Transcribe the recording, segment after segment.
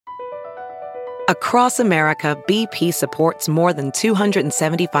Across America, BP supports more than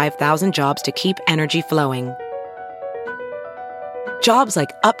 275,000 jobs to keep energy flowing. Jobs like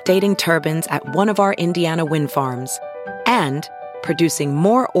updating turbines at one of our Indiana wind farms and producing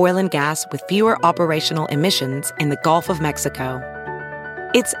more oil and gas with fewer operational emissions in the Gulf of Mexico.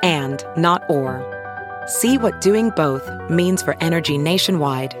 It's and, not or. See what doing both means for energy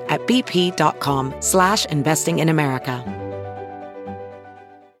nationwide at bp.com/investing in America.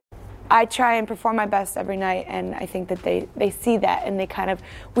 I try and perform my best every night, and I think that they see that, and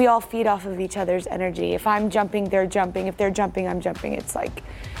we all feed off of each other's energy. If I'm jumping, they're jumping. If they're jumping, I'm jumping. It's like,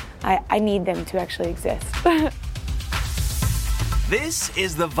 I need them to actually exist. This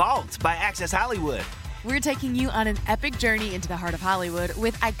is The Vault by Access Hollywood. We're taking you on an epic journey into the heart of Hollywood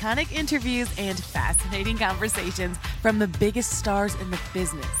with iconic interviews and fascinating conversations from the biggest stars in the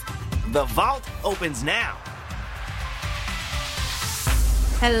business. The Vault opens now.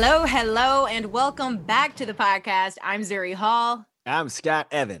 Hello, and welcome back to the podcast. I'm Zuri Hall. I'm Scott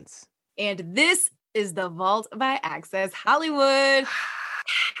Evans. And this is The Vault by Access Hollywood.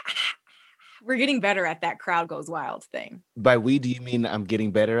 We're getting better at that crowd goes wild thing. By we, do you mean I'm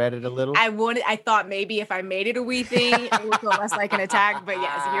getting better at it a little? I thought maybe if I made it a we thing, it would feel less like an attack. But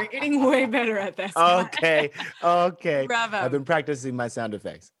yes, you're getting way better at this. Okay. Bravo. I've been practicing my sound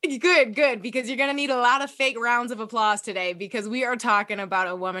effects. Good, because you're going to need a lot of fake rounds of applause today because we are talking about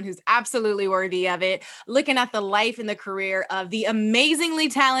a woman who's absolutely worthy of it, looking at the life and the career of the amazingly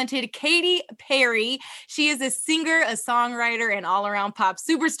talented Katy Perry. She is a singer, a songwriter, and all-around pop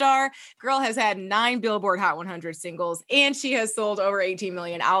superstar. Girl has had 9 Billboard Hot 100 singles, and she has sold over 18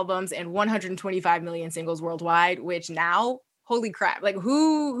 million albums and 125 million singles worldwide, which now, holy crap, like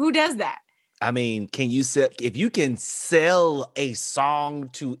who does that? I mean, if you can sell a song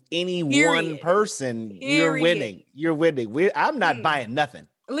to any one person, you're winning. I'm not buying nothing.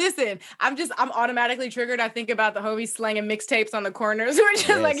 Listen, I'm automatically triggered. I think about the homies slanging mixtapes on the corners. We're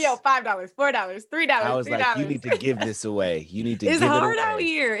just like, yo, $5, $4, $3, I was $3. like, you need to give this away. You need to It's give it away. hard out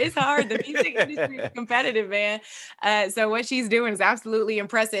here. It's hard. The music industry is competitive, man. So what she's doing is absolutely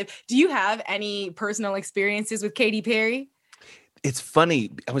impressive. Do you have any personal experiences with Katy Perry? It's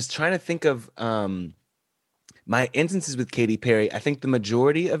funny. I was trying to think of my instances with Katy Perry. I think the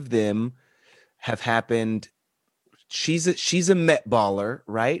majority of them have happened. She's a Met baller,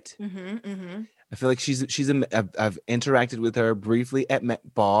 right? Mm-hmm. I feel like I've interacted with her briefly at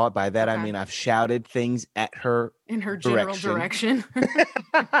Met Ball. By that, I mean, I've shouted things at her in her general direction.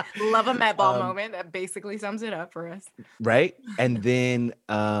 Love a Met Ball moment. That basically sums it up for us. Right. And then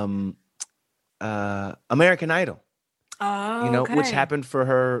American Idol. Oh, which happened for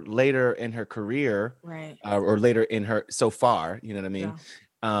her later in her career. Right. Or later in her, so far, you know what I mean?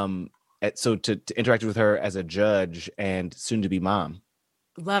 Yeah. So to interact with her as a judge and soon to be mom.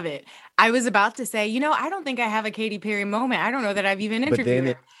 Love it. I was about to say, I don't think I have a Katy Perry moment. I don't know that I've even interviewed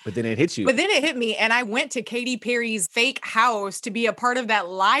her. But then it hits you. But then it hit me, and I went to Katy Perry's fake house to be a part of that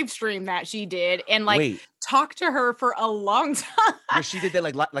live stream that she did and talk to her for a long time. Where she did that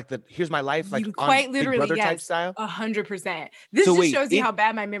like the Here's My Life, like quite on literally, Big Brother yes, type style? 100%. This shows you how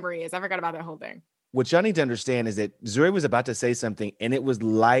bad my memory is. I forgot about that whole thing. What y'all need to understand is that Zuri was about to say something, and it was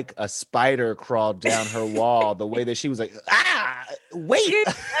like a spider crawled down her wall, the way that she was like, wait.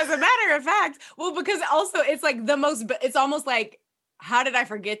 As a matter of fact, because also it's like it's almost like, how did I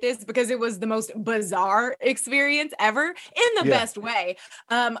forget this? Because it was the most bizarre experience ever in the best way.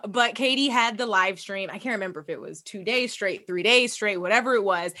 But Katy had the live stream. I can't remember if it was 2 days straight, 3 days straight, whatever it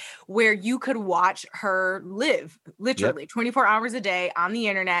was, where you could watch her live literally 24 hours a day on the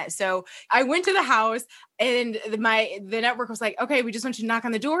internet. So I went to the house and the network was like, okay, we just want you to knock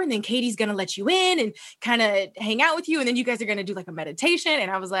on the door. And then Katy's going to let you in and kind of hang out with you. And then you guys are going to do like a meditation.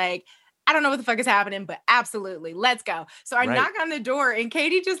 And I was like, I don't know what the fuck is happening, but absolutely, let's go. So I knock on the door and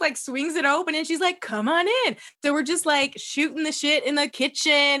Katy just like swings it open and she's like, come on in. So we're just like shooting the shit in the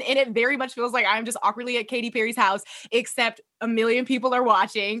kitchen. And it very much feels like I'm just awkwardly at Katy Perry's house, except a million people are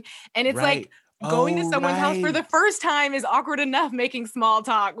watching. And it's like going to someone's house for the first time is awkward enough making small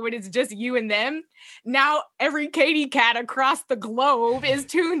talk when it's just you and them. Now every Katy cat across the globe is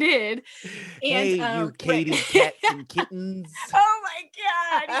tuned in. And, hey, you Katy cats and kittens. Oh my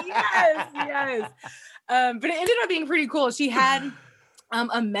God. Yes. But it ended up being pretty cool. She had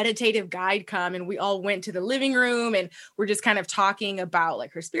a meditative guide come and we all went to the living room and we're just kind of talking about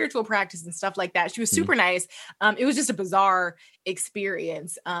like her spiritual practice and stuff like that. She was super nice. It was just a bizarre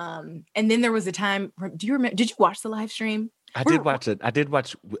experience. And then there was a time, do you remember, did you watch the live stream? I did watch it. I did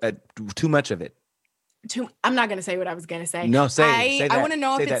watch too much of it. I'm not going to say what I was going to say. No, say that. I want to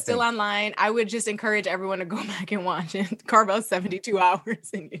know if it's still online. I would just encourage everyone to go back and watch it. Carve out 72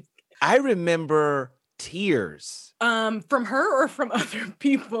 hours. I remember tears. From her or from other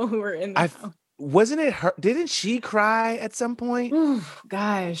people who were in the house? Wasn't it her? Didn't she cry at some point? Ooh,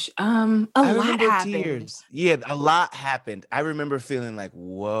 gosh. A I lot remember happened. tears. Yeah, a lot happened. I remember feeling like,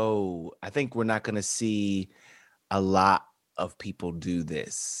 whoa, I think we're not going to see a lot of people do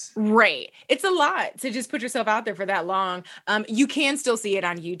this. Right. It's a lot to just put yourself out there for that long. You can still see it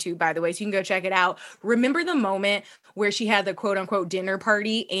on YouTube, by the way, so you can go check it out. Remember the moment where she had the quote unquote dinner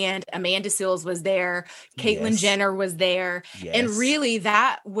party and Amanda Seales was there, Caitlyn Jenner was there. Yes. And really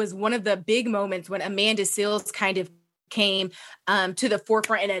that was one of the big moments when Amanda Seales kind of came to the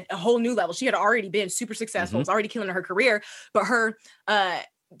forefront and a whole new level. She had already been super successful, was already killing her career, but her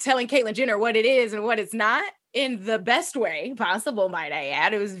telling Caitlyn Jenner what it is and what it's not in the best way possible, might I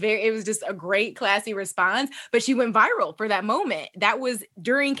add. It was just a great, classy response, but she went viral for that moment. That was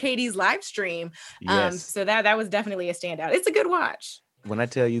during Katy's live stream. Yes. So that was definitely a standout. It's a good watch. When I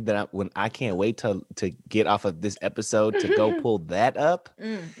tell you that I can't wait to get off of this episode to go pull that up.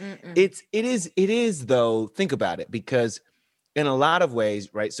 It is though. Think about it, because in a lot of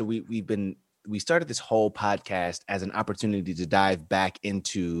ways, right? So we started this whole podcast as an opportunity to dive back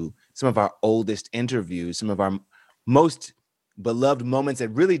into some of our oldest interviews, some of our most beloved moments that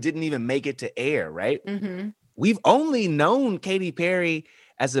really didn't even make it to air, right? Mm-hmm. We've only known Katy Perry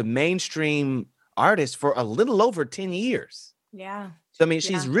as a mainstream artist for a little over 10 years. Yeah. So, I mean,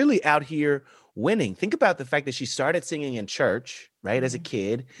 she's really out here winning. Think about the fact that she started singing in church, right, as a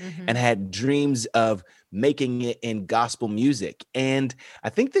kid, and had dreams of making it in gospel music. And I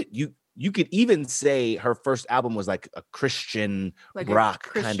think that you could even say her first album was like a Christian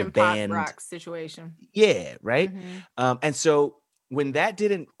rock kind of band. Rock situation. Yeah, right? And so when that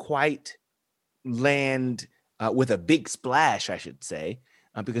didn't quite land with a big splash, I should say,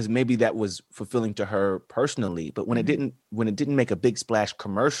 because maybe that was fulfilling to her personally, but when it didn't make a big splash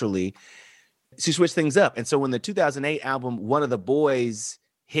commercially, she switched things up. And so when the 2008 album, One of the Boys,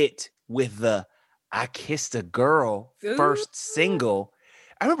 hit with the I Kissed a Girl first single,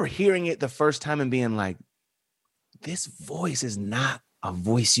 I remember hearing it the first time and being like, this voice is not a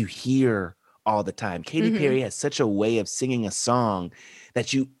voice you hear all the time. Katy Perry has such a way of singing a song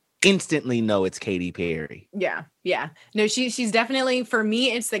that you instantly know it's Katy Perry. Yeah. No, she's definitely, for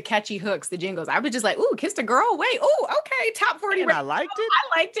me, it's the catchy hooks, the jingles. I was just like, ooh, Kissed a Girl. Wait, ooh, okay, top 40. And I liked it.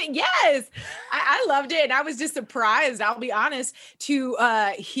 I liked it. Yes. I loved it. And I was just surprised, I'll be honest, to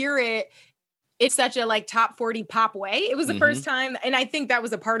hear it. It's such a like top 40 pop way. It was the first time. And I think that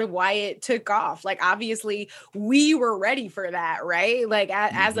was a part of why it took off. Like, obviously we were ready for that, right? Like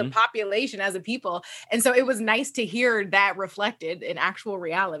as a population, as a people. And so it was nice to hear that reflected in actual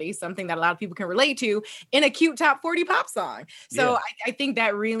reality, something that a lot of people can relate to in a cute top 40 pop song. So I think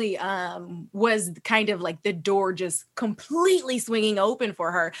that really was kind of like the door just completely swinging open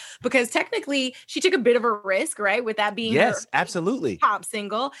for her, because technically she took a bit of a risk, right? With that being her absolutely pop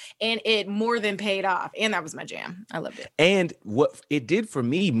single, and it more than paid off. And that was my jam. I loved it. And what it did for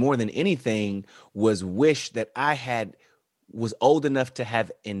me more than anything was wish that I was old enough to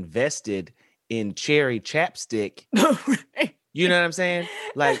have invested in cherry chapstick. You know what I'm saying?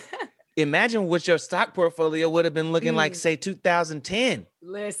 Like, imagine what your stock portfolio would have been looking like, say, 2010.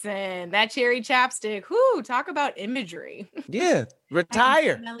 Listen, that cherry chapstick, whoo, talk about imagery. Yeah,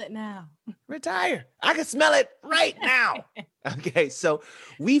 retire. I can smell it now. Retire. I can smell it right now. Okay, so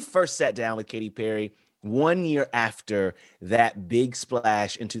we first sat down with Katy Perry 1 year after that big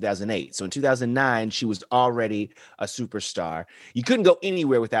splash in 2008. So in 2009, she was already a superstar. You couldn't go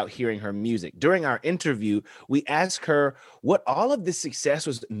anywhere without hearing her music. During our interview, we asked her what all of this success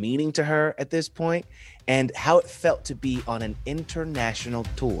was meaning to her at this point and how it felt to be on an international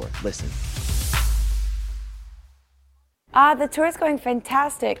tour. Listen. The tour is going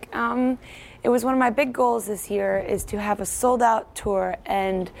fantastic. It was one of my big goals this year is to have a sold out tour,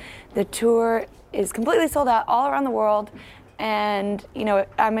 and the tour is completely sold out all around the world. And, you know,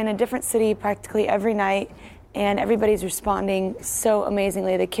 I'm in a different city practically every night, and everybody's responding so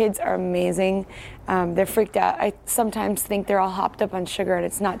amazingly. The kids are amazing. They're freaked out. I sometimes think they're all hopped up on sugar, and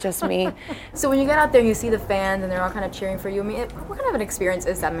it's not just me. So when you get out there and you see the fans and they're all kind of cheering for you, I mean, what kind of an experience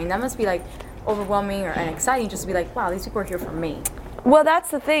is that? I mean, that must be like overwhelming and exciting just to be like, wow, these people are here for me. Well, that's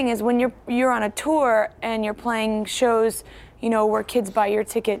the thing, is when you're on a tour and you're playing shows, you know, where kids buy your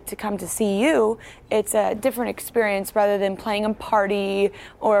ticket to come to see you, it's a different experience rather than playing a party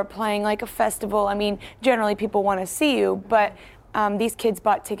or playing like a festival. I mean, generally people want to see you, but these kids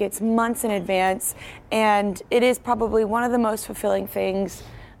bought tickets months in advance, and it is probably one of the most fulfilling things.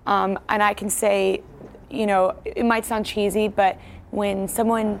 And I can say, you know, it might sound cheesy, but when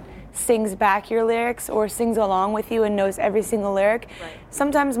someone sings back your lyrics or sings along with you and knows every single lyric. Right.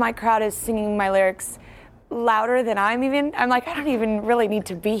 Sometimes my crowd is singing my lyrics louder than I'm like, I don't even really need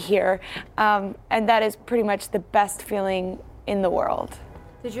to be here. And that is pretty much the best feeling in the world.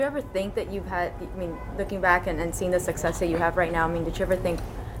 Did you ever think that you've had, I mean, looking back and seeing the success that you have right now, I mean, did you ever think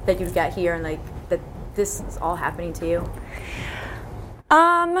that you'd get here and like that this is all happening to you?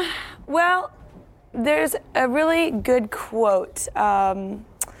 Well, there's a really good quote.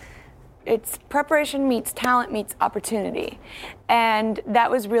 It's preparation meets talent meets opportunity. And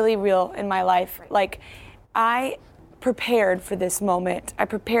that was really real in my life. Like, I prepared for this moment. I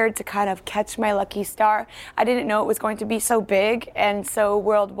prepared to kind of catch my lucky star. I didn't know it was going to be so big and so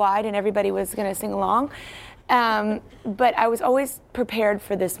worldwide and everybody was going to sing along. But I was always prepared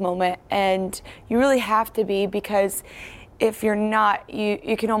for this moment, and you really have to be, because if you're not,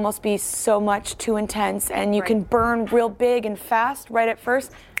 you can almost be so much too intense, and you can burn real big and fast right at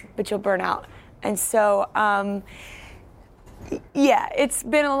first, but you'll burn out. And so, yeah, it's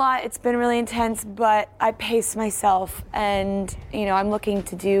been a lot. It's been really intense, but I pace myself, and I'm looking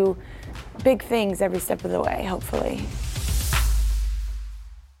to do big things every step of the way, hopefully.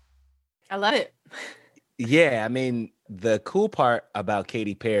 I love it. Yeah, I mean, the cool part about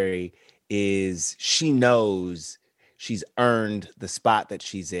Katy Perry is she knows she's earned the spot that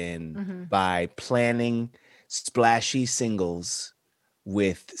she's in by planning splashy singles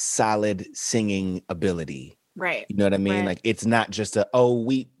with solid singing ability. Right. You know what I mean? Right. Like, it's not just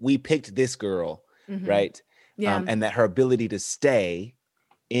we picked this girl, right? Yeah. And that her ability to stay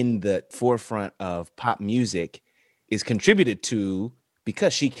in the forefront of pop music is contributed to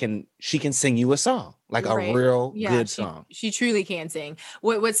because she can sing you a song, like a real good song. She truly can sing.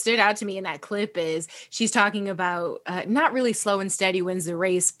 What stood out to me in that clip is she's talking about not really slow and steady wins the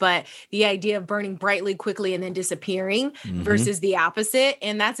race, but the idea of burning brightly quickly and then disappearing versus the opposite.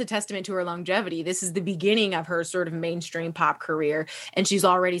 And that's a testament to her longevity. This is the beginning of her sort of mainstream pop career, and she's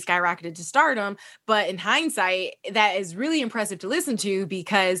already skyrocketed to stardom. But in hindsight, that is really impressive to listen to,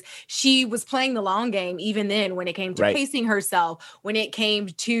 because she was playing the long game even then when it came to pacing herself, when it came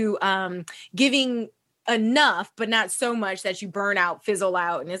to giving enough, but not so much that you burn out, fizzle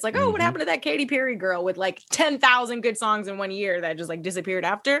out. And it's like, oh, what happened to that Katy Perry girl with like 10,000 good songs in 1 year that just like disappeared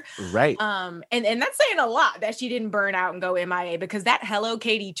after? Right. And that's saying a lot that she didn't burn out and go MIA, because that Hello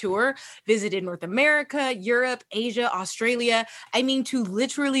Katy tour visited North America, Europe, Asia, Australia. I mean, to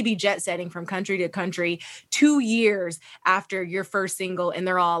literally be jet setting from country to country 2 years after your first single. And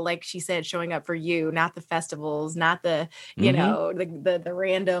they're all, like she said, showing up for you, not the festivals, not the, you know, the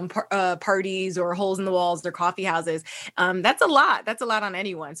random parties or holes in the walls or coffee houses. That's a lot. That's a lot on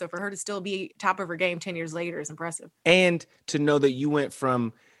anyone. So for her to still be top of her game 10 years later is impressive. And to know that you went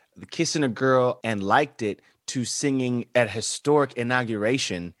from kissing a girl and liked it to singing at historic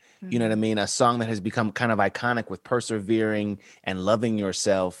inauguration, you know what I mean? A song that has become kind of iconic with persevering and loving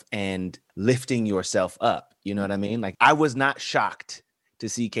yourself and lifting yourself up. You know what I mean? Like, I was not shocked to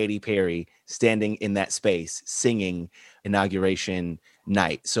see Katy Perry standing in that space singing inauguration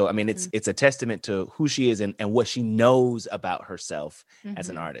night. So, I mean, it's a testament to who she is and what she knows about herself as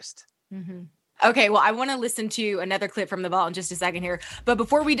an artist. Okay, well, I want to listen to another clip from the vault in just a second here. But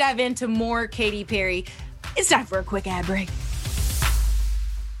before we dive into more Katy Perry, it's time for a quick ad break.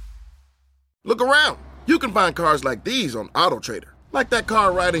 Look around. You can find cars like these on AutoTrader, like that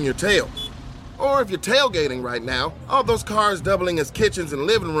car right in your tail. Or if you're tailgating right now, all those cars doubling as kitchens and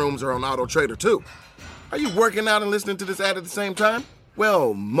living rooms are on AutoTrader too. Are you working out and listening to this ad at the same time?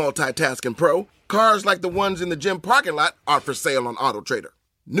 Well, multitasking pro, cars like the ones in the gym parking lot are for sale on AutoTrader.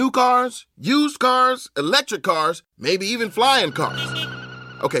 New cars, used cars, electric cars, maybe even flying cars.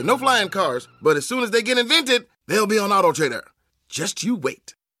 Okay, no flying cars, but as soon as they get invented, they'll be on AutoTrader. Just you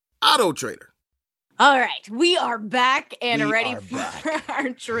wait. AutoTrader. All right, we are back and ready for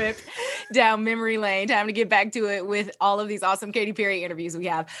our trip down memory lane. Time to get back to it with all of these awesome Katy Perry interviews we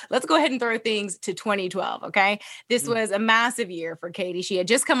have. Let's go ahead and throw things to 2012, okay? This was a massive year for Katy. She had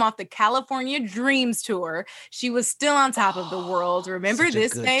just come off the California Dreams tour. She was still on top of the world. Remember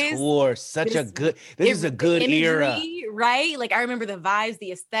this phase? This is a good era. Right? Like, I remember the vibes,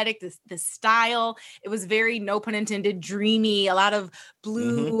 the aesthetic, the style. It was very, no pun intended, dreamy, a lot of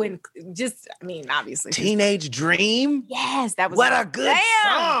blue and just, I mean, obviously. Teenage Dream? Yes, that was what a good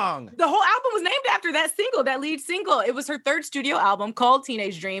song. The whole album was named after that single, that lead single. It was her third studio album called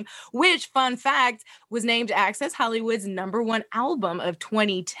Teenage Dream, which, fun fact, was named Access Hollywood's #1 album of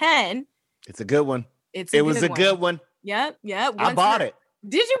 2010. It's a good one. It was a good one. Yep. I bought it.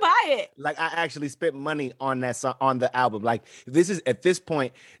 Did you buy it? Like I actually spent money on that song, on the album. Like this is at this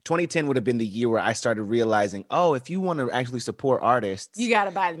point, 2010 would have been the year where I started realizing, oh, if you want to actually support artists, You got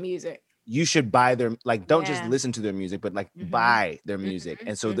to buy the music. you should buy their, like, don't just Yeah. listen to their music, but like Mhm. buy their music. Mhm.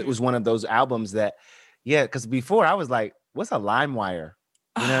 And so it was one of those albums that, yeah, because before I was like, what's a LimeWire?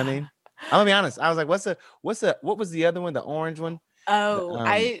 You know what I mean? I'm gonna be honest. I was like, what was the other one? The orange one? Oh, Um,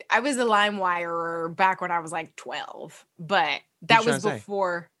 I was a LimeWire back when I was like 12, but that What you was trying to say?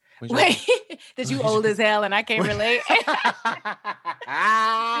 before. What you trying Wait, that you old as hell and I can't relate. Just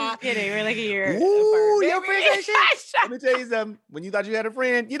kidding. We're like a year Ooh, apart. your friends ain't shit. Let me tell you something. When you thought you had a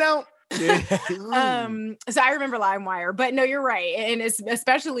friend, you don't. So I remember LimeWire, but no, you're right. And it's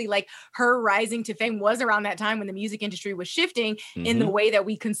especially like her rising to fame was around that time when the music industry was shifting in the way that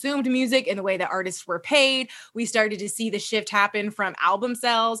we consumed music, in the way that artists were paid. We started to see the shift happen from album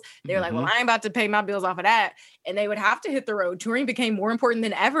sales. They were like, well, I ain't about to pay my bills off of that. And they would have to hit the road. Touring became more important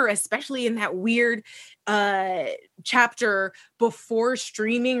than ever, especially in that weird chapter before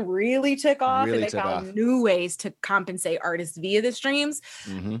streaming really took off. Really and they took found off. new ways to compensate artists via the streams.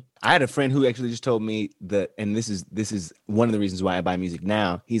 I had a friend who actually just told me that, and this is one of the reasons why I buy music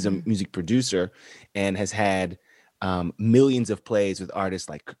now. He's a music producer and has had millions of plays with artists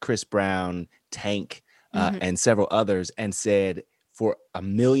like Chris Brown, Tank, and several others, and said for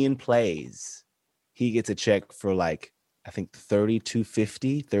 1 million plays, he gets a check for like, I think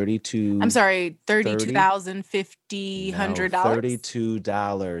 $32.50. I'm sorry, $32,050, $100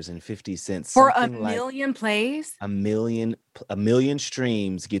 $32.50 for a million plays. A million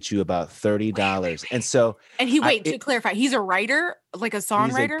streams get you about $30. And so, and to clarify, he's a writer, like a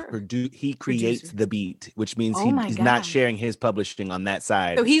songwriter. He creates the beat, which means he's God. not sharing his publishing on that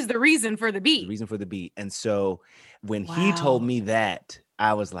side. So he's the reason for the beat. And so when he told me that,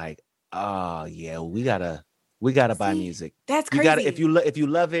 I was like, oh yeah, we gotta buy music. That's crazy. You gotta, if you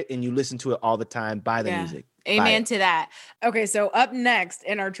love it and you listen to it all the time, buy the music. Amen to that. Okay, so up next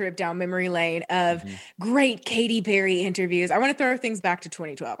in our trip down memory lane of great Katy Perry interviews, I want to throw things back to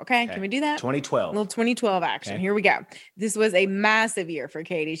 2012. Okay, can we do that? 2012. A little 2012 action. Okay. Here we go. This was a massive year for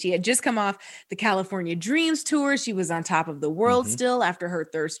Katy. She had just come off the California Dreams tour. She was on top of the world still after her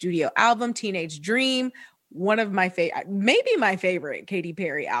third studio album, Teenage Dream. One of my favorite, maybe my favorite Katy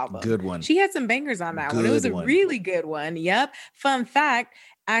Perry album. Good one. She had some bangers on that one. It was a really good one. Yep. Fun fact,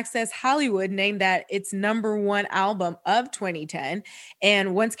 Access Hollywood named that its #1 album of 2010.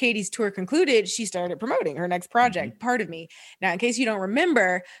 And once Katy's tour concluded, she started promoting her next project, Part of Me. Now, in case you don't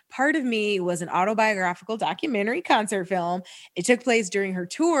remember, Part of Me was an autobiographical documentary concert film. It took place during her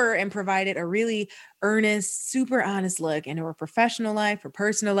tour and provided a really earnest, super honest look into her professional life, her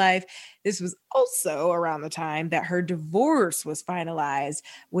personal life. This was also around the time that her divorce was finalized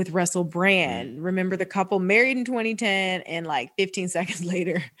with Russell Brand. Remember, the couple married in 2010, and like 15 seconds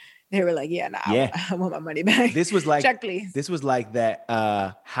later, they were like, I want my money back. This was like, check, please. This was like that,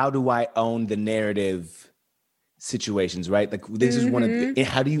 how do I own the narrative situations, right? Like this is one of the,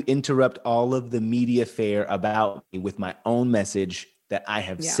 how do you interrupt all of the media fare about me with my own message that I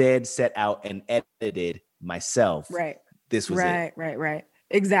have said, set out, and edited myself. Right. This was it. Right.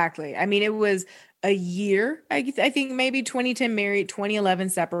 Exactly. I mean, it was a year. I think maybe 2010 married, 2011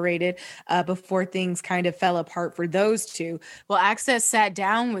 separated, before things kind of fell apart for those two. Well, Access sat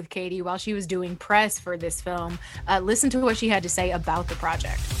down with Katy while she was doing press for this film. Listen to what she had to say about the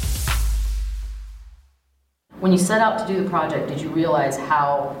project. When you set out to do the project, did you realize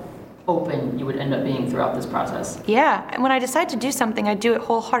how open you would end up being throughout this process? Yeah, and when I decide to do something, I do it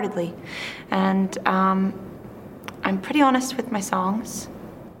wholeheartedly. And I'm pretty honest with my songs.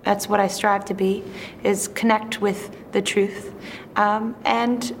 That's what I strive to be, is connect with the truth.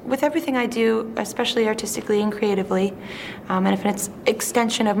 And with everything I do, especially artistically and creatively, and if it's an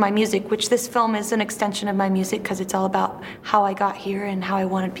extension of my music, which this film is an extension of my music because it's all about how I got here and how I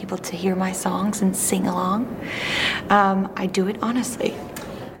wanted people to hear my songs and sing along, I do it honestly.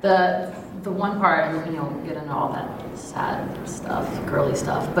 The one part, and get into all that sad stuff, girly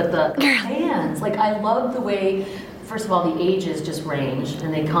stuff, but the fans, like, I love the way, first of all, the ages just range,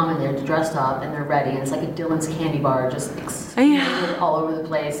 and they come and they're dressed up and they're ready, and it's like a Dylan's candy bar just exploded all over the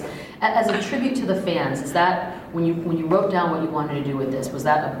place. As a tribute to the fans, is that, when you wrote down what you wanted to do with this, was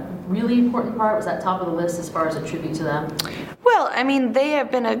that a really important part? Was that top of the list as far as a tribute to them? Well, I mean, they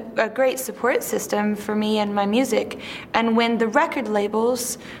have been a great support system for me and my music. And when the record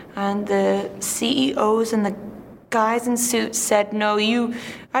labels and the CEOs and the guys in suits said, no,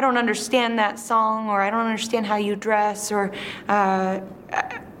 I don't understand that song, or I don't understand how you dress, or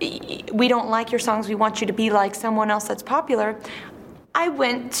we don't like your songs, we want you to be like someone else that's popular, I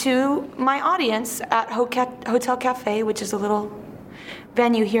went to my audience at Hotel Cafe, which is a little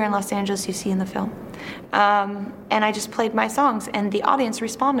venue here in Los Angeles you see in the film. And I just played my songs, and the audience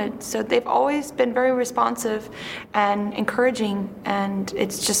responded. So they've always been very responsive and encouraging, and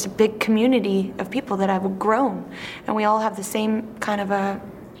it's just a big community of people that have grown, and we all have the same kind of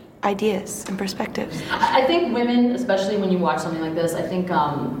ideas and perspectives. I think women, especially when you watch something like this, I think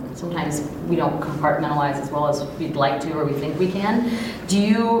sometimes we don't compartmentalize as well as we'd like to or we think we can. Do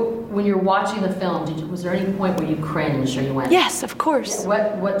you, when you're watching the film, was there any point where you cringed or you went? Yes, of course.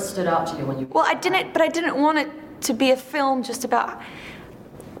 What stood out to you when you? Well, I didn't want it to be a film just about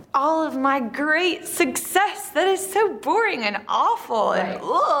all of my great success. That is so boring and awful and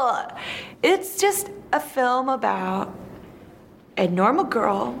ugh. It's just a film about a normal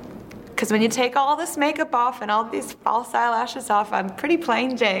girl, because when you take all this makeup off and all these false eyelashes off, I'm pretty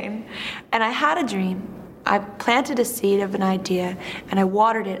plain Jane. And I had a dream. I planted a seed of an idea, and I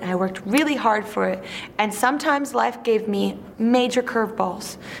watered it, and I worked really hard for it. And sometimes life gave me major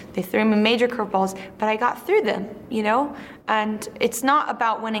curveballs. They threw me major curveballs, but I got through them, you know? And it's not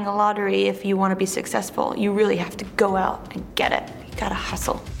about winning a lottery if you want to be successful. You really have to go out and get it. You gotta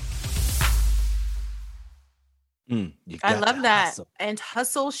hustle. I love that. Hustle. And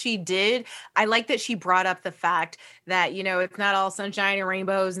hustle she did. I like that she brought up the fact that, you know, it's not all sunshine and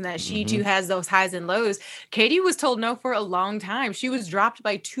rainbows and that she too has those highs and lows. Katy was told no for a long time. She was dropped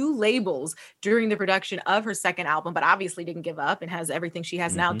by 2 labels during the production of her second album, but obviously didn't give up and has everything she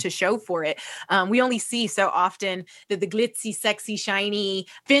has now to show for it. We only see so often the glitzy, sexy, shiny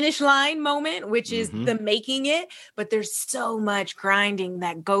finish line moment, which is the making it, but there's so much grinding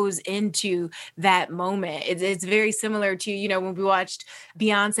that goes into that moment. It's very similar to, you know, when we watched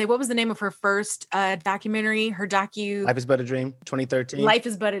Beyonce, what was the name of her first documentary? Her docu Life is But a Dream, 2013. Life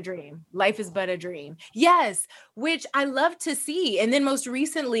is But a Dream. Life is But a Dream. Yes, which I love to see. And then most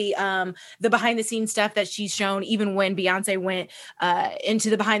recently, the behind the scenes stuff that she's shown, even when Beyonce went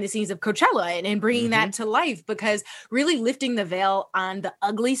into the behind the scenes of Coachella and bringing that to life, because really lifting the veil on the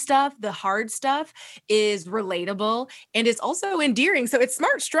ugly stuff, the hard stuff is relatable and it's also endearing. So it's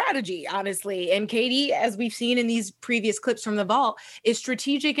smart strategy, honestly. And Katy, as we've seen in these previous clips from the vault, is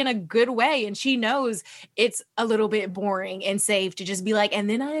strategic in a good way. And she knows it's a little bit boring and safe to just be like, and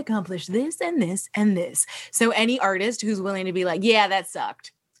then I accomplished this and this and this. So any artist who's willing to be like, yeah, that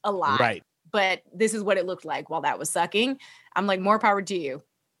sucked a lot, Right. but this is what it looked like while that was sucking, I'm like, more power to you.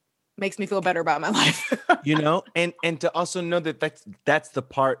 Makes me feel better about my life. You know, and to also know that that's the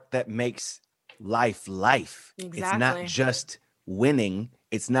part that makes life. Exactly. It's not just winning.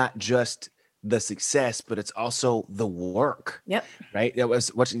 It's not just the success, but it's also the work. Yep. Right. I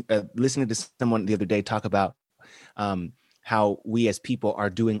was listening to someone the other day talk about how we as people are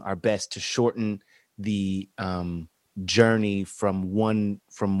doing our best to shorten the journey from one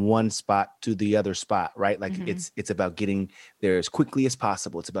spot to the other spot, right? Like it's about getting there as quickly as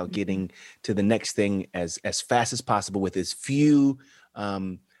possible. It's about getting to the next thing as fast as possible with as few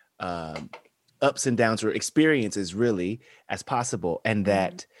ups and downs or experiences really as possible. And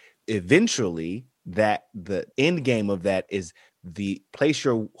that eventually that the end game of that is the place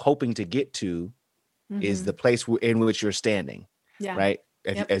you're hoping to get to is the place in which you're standing. Yeah. Right.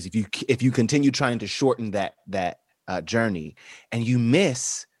 If you continue trying to shorten that journey and you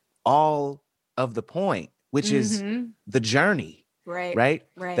miss all of the point, which is the journey. Right.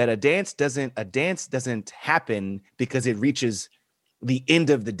 That a dance doesn't happen because it reaches the end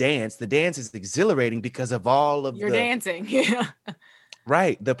of the dance. The dance is exhilarating because of all of you're dancing. Yeah.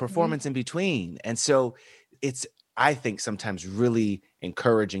 Right. The performance in between. And so it's, I think, sometimes really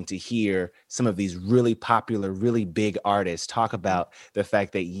encouraging to hear some of these really popular, really big artists talk about the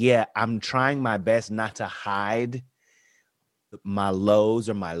fact that, yeah, I'm trying my best not to hide my lows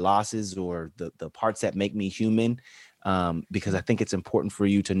or my losses or the parts that make me human, because I think it's important for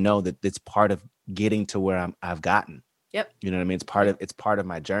you to know that it's part of getting to where I've gotten. Yep. You know what I mean? It's part of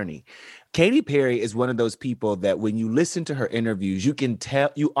my journey. Katy Perry is one of those people that when you listen to her interviews, you can tell,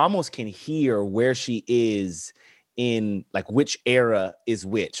 you almost can hear where she is in like which era is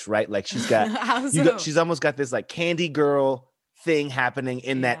which, right? Like she's got, she's almost got this like Candy Girl thing happening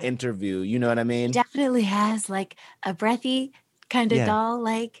in that interview. You know what I mean? Definitely has like a breathy kind of doll,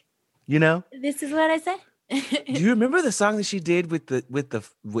 like, you know, this is what I say. Do you remember the song that she did with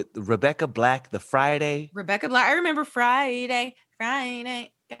Rebecca Black, the Friday? Rebecca Black. I remember Friday,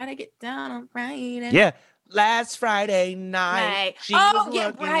 gotta get down on Friday. Yeah. Last Friday night. She was looking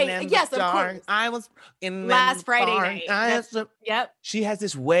in the dark. I was in last Friday night. Yep. She has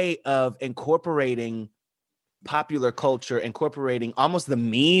this way of incorporating popular culture, incorporating almost the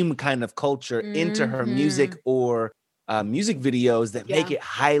meme kind of culture into her music or music videos that make it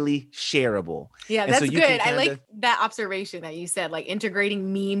highly shareable. Yeah, And that's so you good. can I like kinda- that observation that you said, like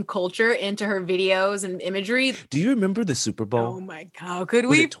integrating meme culture into her videos and imagery. Do you remember the Super Bowl? Oh my God, could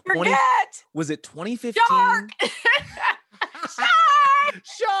Was we it 20 forget? Was it 2015? Shark!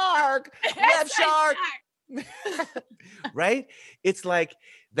 Shark! Left shark! Right? It's like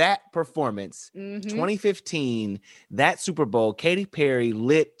that performance, 2015, that Super Bowl, Katy Perry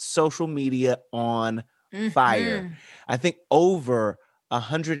lit social media on fire. I think over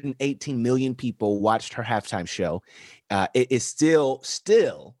 118 million people watched her halftime show. It is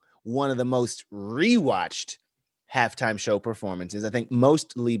still one of the most rewatched halftime show performances. I think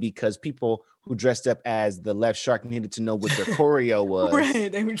mostly because people who dressed up as the left shark needed to know what their choreo was.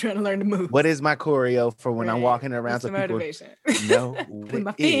 Right, they were trying to learn to move. What is my choreo for when I'm walking around? What's So the people motivation? know With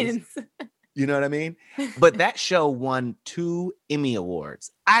my what it is. fins. You know what I mean? But that show won 2 Emmy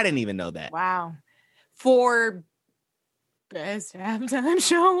Awards. I didn't even know that. Wow. For best halftime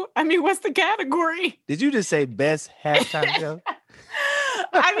show? I mean, what's the category? Did you just say best halftime show?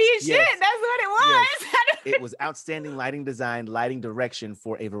 I mean, shit, Yes. that's what it was. It was outstanding lighting design, lighting direction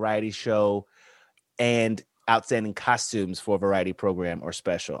for a variety show, and outstanding costumes for a variety program or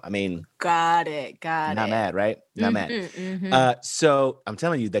special. I mean, Got it. not mad, right? Not mad. So I'm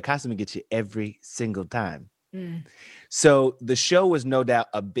telling you, the costume gets you every single time. So the show was no doubt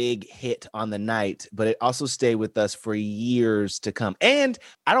a big hit on the night, but it also stayed with us for years to come. And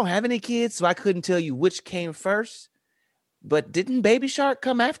I don't have any kids, so I couldn't tell you which came first. But didn't Baby Shark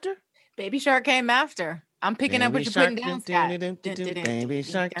come after? Baby Shark came after. I'm picking up what you're putting down, Scott. Baby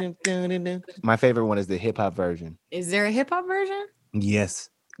Shark. My favorite one is the hip hop version. Is there a hip hop version? Yes.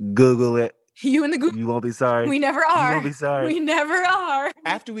 Google it. You and the Google. You won't be sorry. We never are. You won't be sorry. We never are.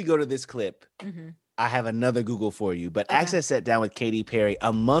 After we go to this clip, I have another Google for you. But Access sat down with Katy Perry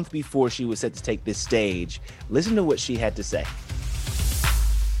a month before she was set to take this stage. Listen to what she had to say.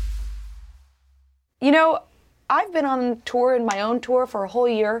 You know, I've been on tour, in my own tour, for a whole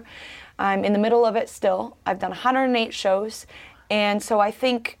year. I'm in the middle of it still. I've done 108 shows. And so I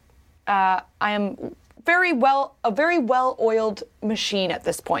think I am a very well-oiled machine at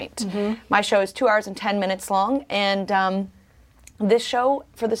this point. My show is 2 hours and 10 minutes long. And this show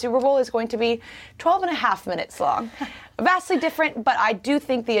for the Super Bowl is going to be 12 and a half minutes long. Vastly different, but I do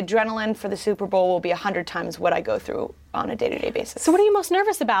think the adrenaline for the Super Bowl will be 100 times what I go through on a day-to-day basis. So what are you most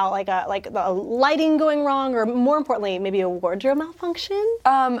nervous about? Like the lighting going wrong, or more importantly, maybe a wardrobe malfunction?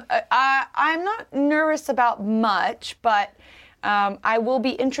 I'm not nervous about much, but I will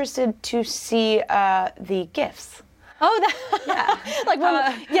be interested to see the gifts. Oh, like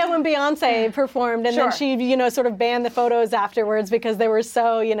when Beyonce performed, and then she, sort of banned the photos afterwards because they were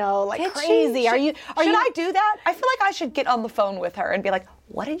so, crazy. Should I do that? I feel like I should get on the phone with her and be like,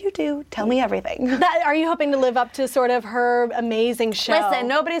 what did you do? Tell me everything. Are you hoping to live up to sort of her amazing show? Listen,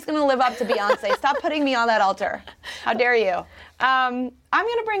 nobody's going to live up to Beyonce. Stop putting me on that altar. How dare you? I'm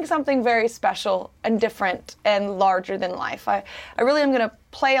going to bring something very special and different and larger than life. I really am going to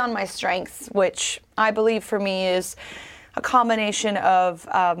play on my strengths, which I believe for me is a combination of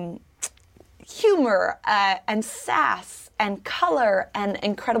humor and sass and color and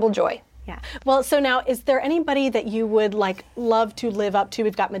incredible joy. Yeah. Well, so now, is there anybody that you would love to live up to?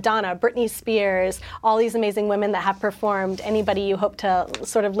 We've got Madonna, Britney Spears, all these amazing women that have performed. Anybody you hope to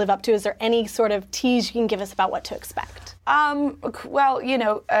sort of live up to? Is there any sort of tease you can give us about what to expect? Well,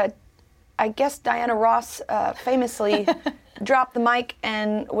 I guess Diana Ross famously dropped the mic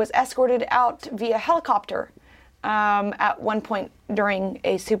and was escorted out via helicopter at one point during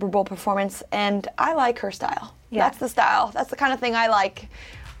a Super Bowl performance, and I like her style. Yeah. That's the style. That's the kind of thing I like.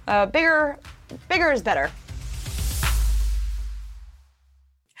 Bigger is better.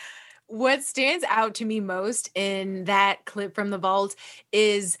 What stands out to me most in that clip from the vault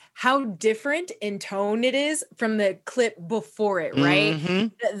is how different in tone it is from the clip before it, right?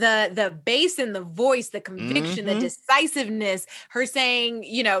 The bass in the voice, the conviction, the decisiveness, her saying,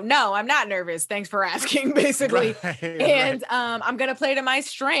 no, I'm not nervous. Thanks for asking, basically. And I'm going to play to my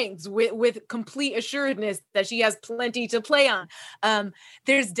strengths with complete assuredness that she has plenty to play on.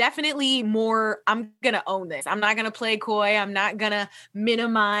 There's definitely more, I'm going to own this. I'm not going to play coy. I'm not going to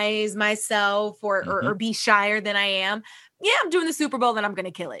minimize myself or be shyer than I am. Yeah, I'm doing the Super Bowl, then I'm going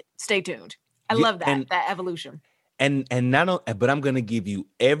to kill it. Stay tuned. I love that, that evolution. And not only, but I'm going to give you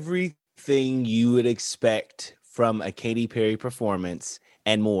everything you would expect from a Katy Perry performance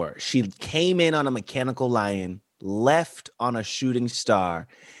and more. She came in on a mechanical lion, left on a shooting star.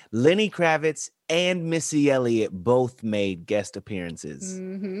 Lenny Kravitz and Missy Elliott both made guest appearances,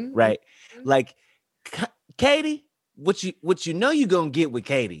 right? Like, Katy, what you know you're going to get with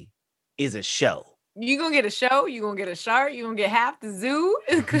Katy is a show. You gonna get a show, you gonna get a shark, you gonna get half the zoo.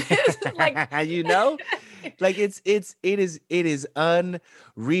 Like, you know, like it is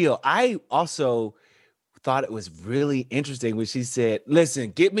unreal. I also thought it was really interesting when she said,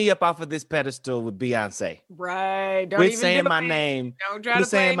 listen, get me up off of this pedestal with Beyonce. Right. Don't Quit even saying do my it. name. Don't try Quit to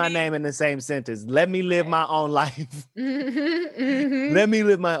saying play my me. name in the same sentence. Let me live my own life. Mm-hmm. Let me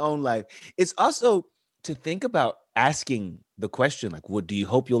live my own life. It's also to think about asking the question, like, what do you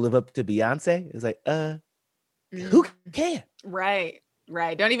hope you'll live up to Beyonce? It's like, who can? Right.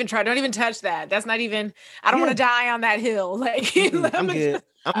 Don't even try. Don't even touch that. That's not even, I don't want to die on that hill. Like, I'm good.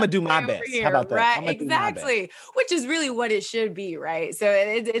 I'm going to do my best. How about that? Right. I'm gonna do my best. Exactly. Which is really what it should be. Right. So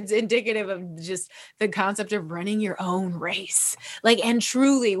it's indicative of just the concept of running your own race. Like, and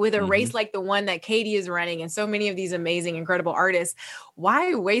truly with a race like the one that Katy is running and so many of these amazing, incredible artists,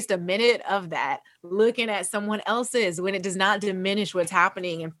 why waste a minute of that looking at someone else's when it does not diminish what's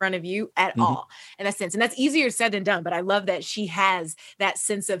happening in front of you at all in a sense? And that's easier said than done. But I love that she has that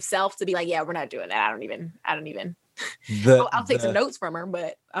sense of self to be like, yeah, we're not doing that. I don't even. I'll take some notes from her,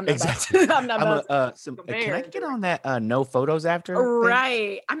 but I'm not exactly. about to. I'm not about to can I get on that no photos after thing?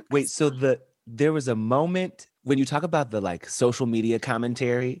 Right. Wait, so there was a moment when you talk about the like social media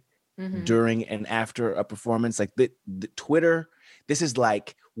commentary during and after a performance, like the Twitter, this is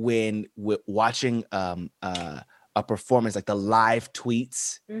like when we're watching a performance, like the live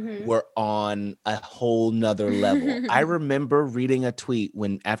tweets were on a whole nother level. I remember reading a tweet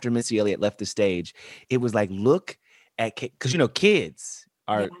when after Missy Elliott left the stage, it was like, look at, because kids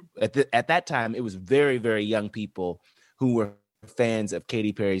are at that time, it was very, very young people who were fans of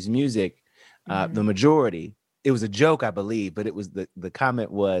Katy Perry's music. The majority, it was a joke, I believe, but it was the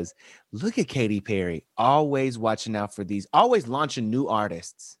comment was, look at Katy Perry, always watching out for these, always launching new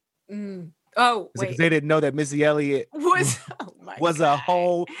artists. Oh, wait. Because they didn't know that Missy Elliott was a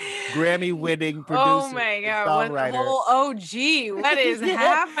whole Grammy-winning producer. Oh my God, what the whole OG? What is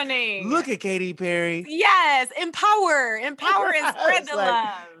happening? Look at Katy Perry. Yes, empower and spread the love.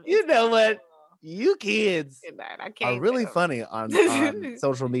 You know what? You kids are really funny on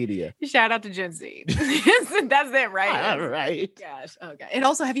social media. Shout out to Gen Z. That's it, right? All right. Gosh. Okay. And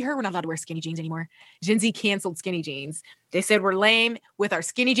also, have you heard we're not allowed to wear skinny jeans anymore? Gen Z canceled skinny jeans. They said we're lame with our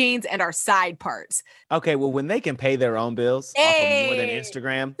skinny jeans and our side parts. Okay, well, when they can pay their own bills off of more than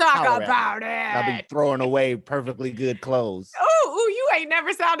Instagram, talk about it. I'll be throwing away perfectly good clothes. Ooh, you ain't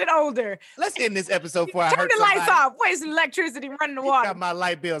never sounded older. Let's end this episode before I turn hurt the lights off, wasting electricity, running the water. Got my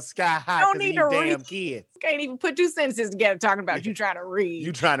light bill sky high Don't because need of to you read. damn kids. Can't even put two sentences together talking about you trying to read.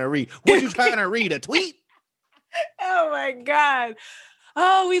 You trying to read? What you trying to read? A tweet? Oh my God.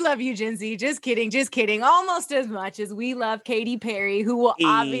 Oh, we love you, Gen Z. Just kidding. Almost as much as we love Katy Perry, who will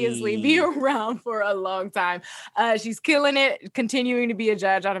obviously be around for a long time. She's killing it, continuing to be a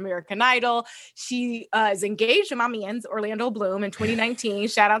judge on American Idol. She is engaged to my man's Orlando Bloom in 2019.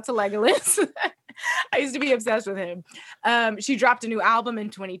 Shout out to Legolas. I used to be obsessed with him. She dropped a new album in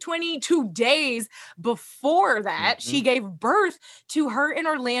 2020. 2 days before that, she gave birth to her and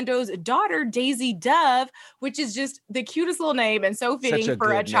Orlando's daughter, Daisy Dove, which is just the cutest little name and so fitting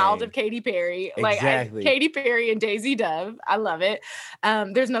for a child of Katy Perry. Exactly. Like Katy Perry and Daisy Dove. I love it.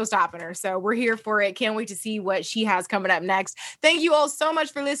 There's no stopping her. So we're here for it. Can't wait to see what she has coming up next. Thank you all so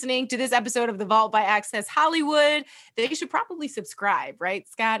much for listening to this episode of The Vault by Access Hollywood. They should probably subscribe, right,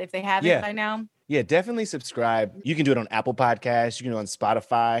 Scott, if they haven't by now? Yeah, definitely subscribe. You can do it on Apple Podcasts. You can do it on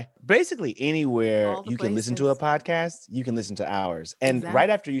Spotify. Basically, anywhere you can listen to a podcast, you can listen to ours. And right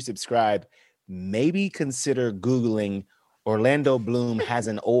after you subscribe, maybe consider Googling Orlando Bloom has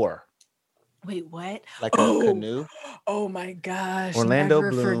an oar. Wait, what? Like a canoe? Oh my gosh. Orlando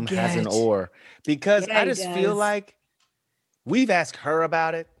Bloom has an oar. Because I just feel like we've asked her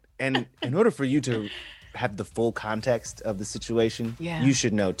about it. And in order for you to have the full context of the situation, you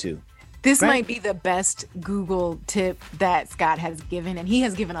should know too. This might be the best Google tip that Scott has given, and he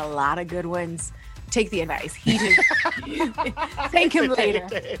has given a lot of good ones. Take the advice. He just thank him later.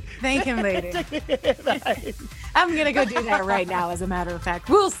 Thank him later. I'm gonna go do that right now. As a matter of fact,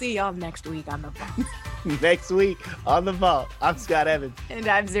 we'll see y'all next week on The Vault. Next week on The Vault. I'm Scott Evans, and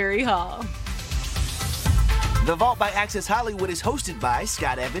I'm Zuri Hall. The Vault by Access Hollywood is hosted by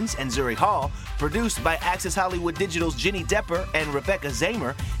Scott Evans and Zuri Hall, produced by Access Hollywood Digital's Jenny Depper and Rebecca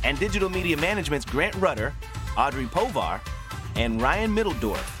Zamer, and Digital Media Management's Grant Rudder, Audrey Povar, and Ryan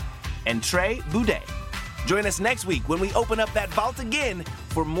Middledorf, and Trey Boudet. Join us next week when we open up that vault again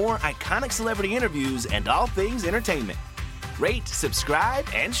for more iconic celebrity interviews and all things entertainment. Rate, subscribe,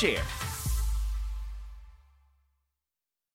 and share.